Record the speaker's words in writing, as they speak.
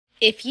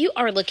If you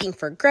are looking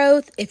for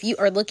growth, if you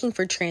are looking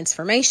for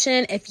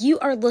transformation, if you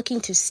are looking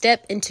to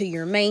step into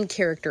your main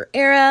character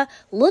era,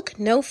 look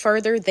no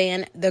further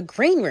than The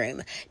Green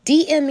Room.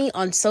 DM me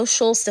on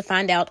socials to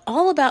find out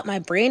all about my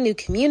brand new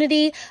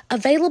community,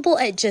 available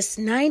at just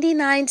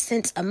 99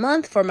 cents a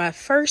month for my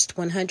first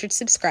 100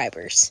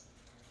 subscribers.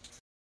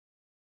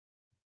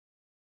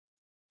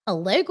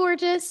 Hello,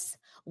 gorgeous.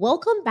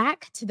 Welcome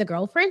back to the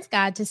Girlfriend's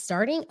Guide to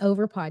Starting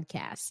Over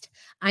podcast.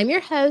 I'm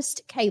your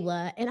host,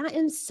 Kayla, and I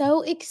am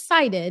so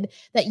excited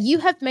that you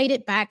have made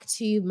it back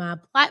to my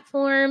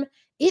platform.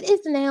 It is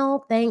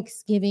now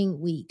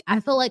Thanksgiving week. I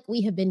feel like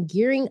we have been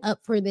gearing up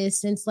for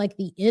this since like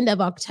the end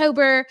of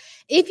October.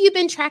 If you've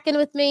been tracking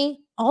with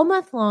me all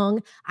month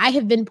long, I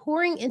have been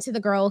pouring into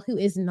the girl who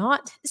is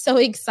not so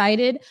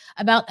excited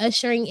about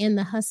ushering in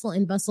the hustle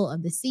and bustle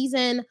of the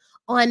season.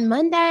 On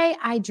Monday,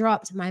 I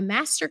dropped my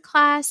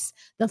masterclass,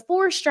 The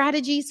 4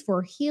 Strategies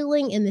for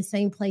Healing in the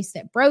Same Place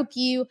That Broke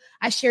You.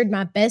 I shared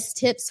my best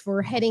tips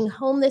for heading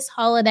home this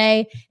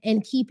holiday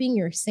and keeping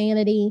your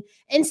sanity.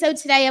 And so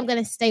today I'm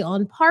going to stay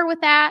on par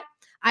with that.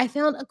 I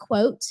found a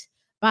quote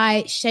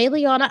by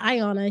Shayliana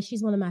Ayana.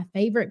 She's one of my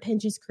favorite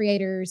Pinterest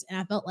creators. And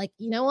I felt like,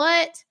 you know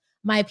what?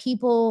 My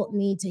people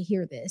need to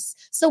hear this.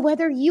 So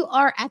whether you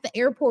are at the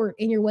airport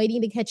and you're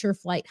waiting to catch your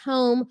flight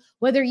home,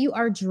 whether you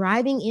are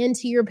driving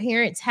into your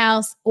parents'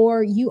 house,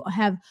 or you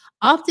have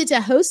opted to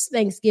host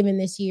Thanksgiving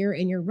this year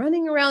and you're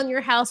running around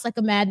your house like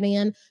a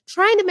madman,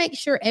 trying to make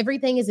sure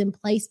everything is in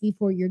place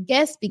before your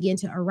guests begin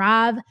to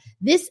arrive,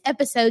 this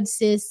episode,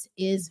 sis,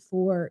 is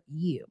for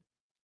you.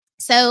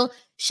 So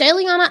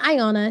Shayliana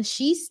Ayana,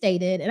 she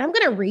stated, and I'm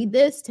going to read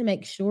this to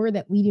make sure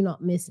that we do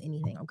not miss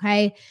anything,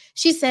 okay?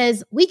 She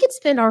says, we could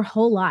spend our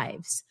whole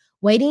lives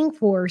waiting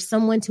for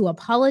someone to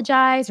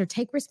apologize or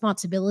take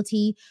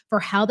responsibility for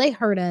how they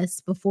hurt us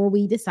before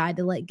we decide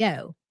to let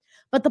go.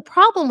 But the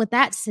problem with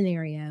that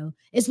scenario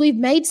is we've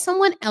made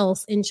someone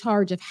else in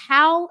charge of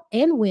how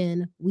and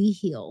when we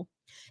heal.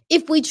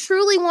 If we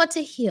truly want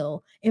to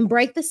heal and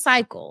break the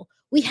cycle,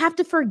 we have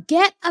to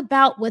forget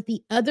about what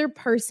the other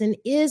person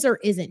is or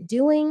isn't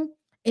doing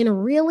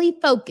and really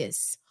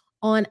focus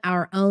on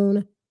our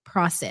own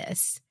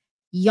process.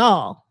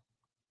 Y'all,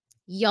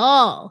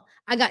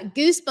 I got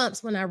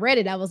goosebumps when I read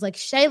it. I was like,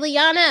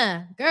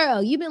 Shayliana,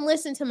 girl, you've been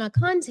listening to my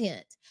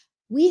content.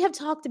 We have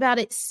talked about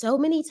it so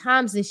many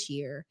times this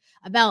year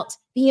about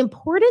the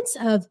importance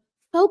of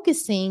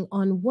focusing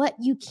on what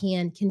you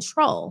can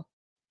control.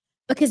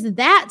 Because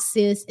that,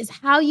 sis, is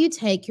how you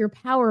take your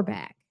power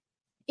back.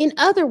 In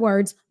other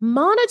words,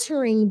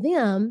 monitoring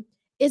them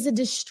is a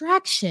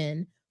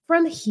distraction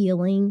from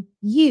healing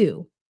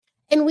you.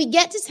 And we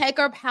get to take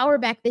our power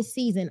back this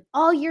season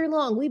all year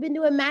long. We've been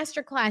doing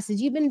master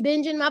classes. You've been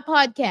binging my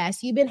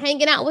podcast. You've been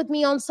hanging out with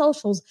me on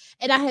socials.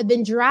 And I have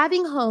been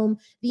driving home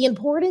the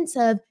importance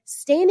of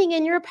standing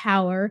in your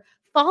power,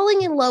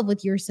 falling in love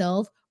with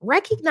yourself,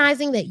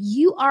 recognizing that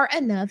you are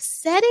enough,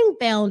 setting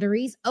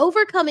boundaries,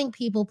 overcoming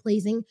people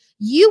pleasing.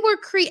 You were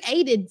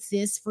created,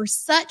 sis, for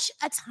such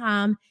a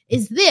time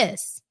as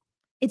this.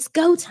 It's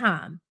go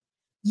time.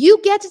 You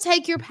get to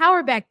take your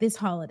power back this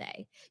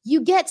holiday.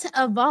 You get to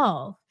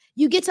evolve.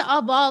 You get to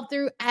evolve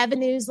through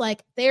avenues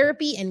like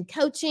therapy and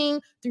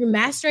coaching, through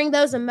mastering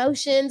those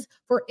emotions,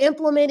 for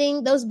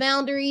implementing those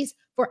boundaries,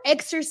 for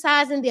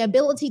exercising the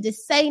ability to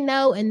say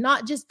no and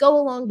not just go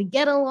along to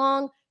get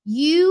along.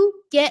 You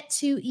get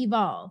to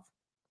evolve.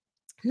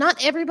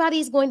 Not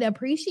everybody's going to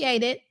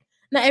appreciate it.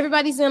 Not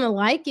everybody's going to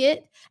like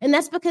it. And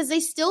that's because they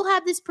still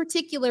have this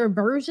particular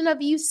version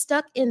of you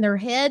stuck in their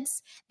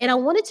heads. And I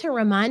wanted to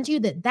remind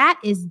you that that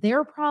is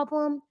their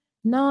problem,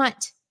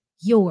 not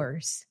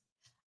yours.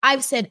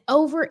 I've said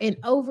over and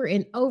over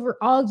and over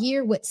all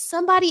year, what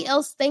somebody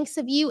else thinks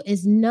of you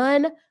is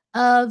none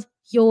of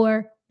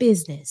your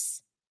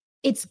business.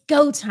 It's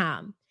go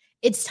time.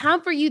 It's time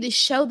for you to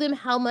show them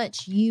how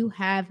much you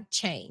have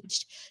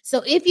changed.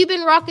 So if you've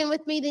been rocking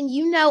with me, then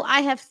you know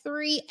I have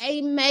 3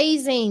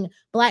 amazing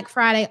Black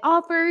Friday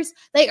offers.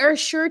 They are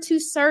sure to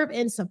serve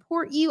and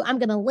support you. I'm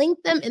going to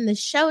link them in the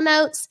show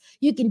notes.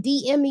 You can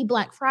DM me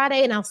Black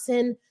Friday and I'll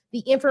send the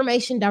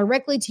information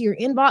directly to your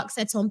inbox.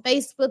 That's on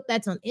Facebook,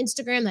 that's on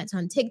Instagram, that's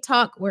on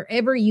TikTok,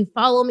 wherever you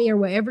follow me or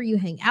wherever you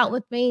hang out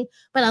with me.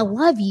 But I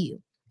love you.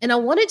 And I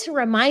wanted to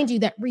remind you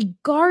that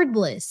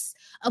regardless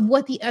of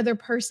what the other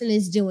person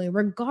is doing,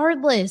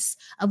 regardless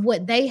of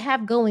what they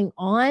have going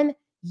on,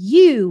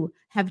 you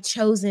have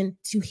chosen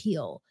to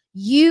heal.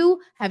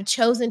 You have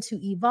chosen to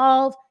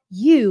evolve.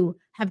 You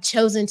have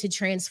chosen to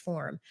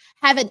transform.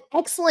 Have an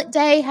excellent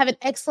day. Have an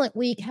excellent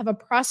week. Have a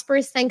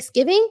prosperous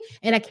Thanksgiving.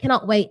 And I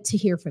cannot wait to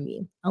hear from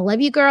you. I love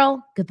you,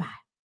 girl. Goodbye.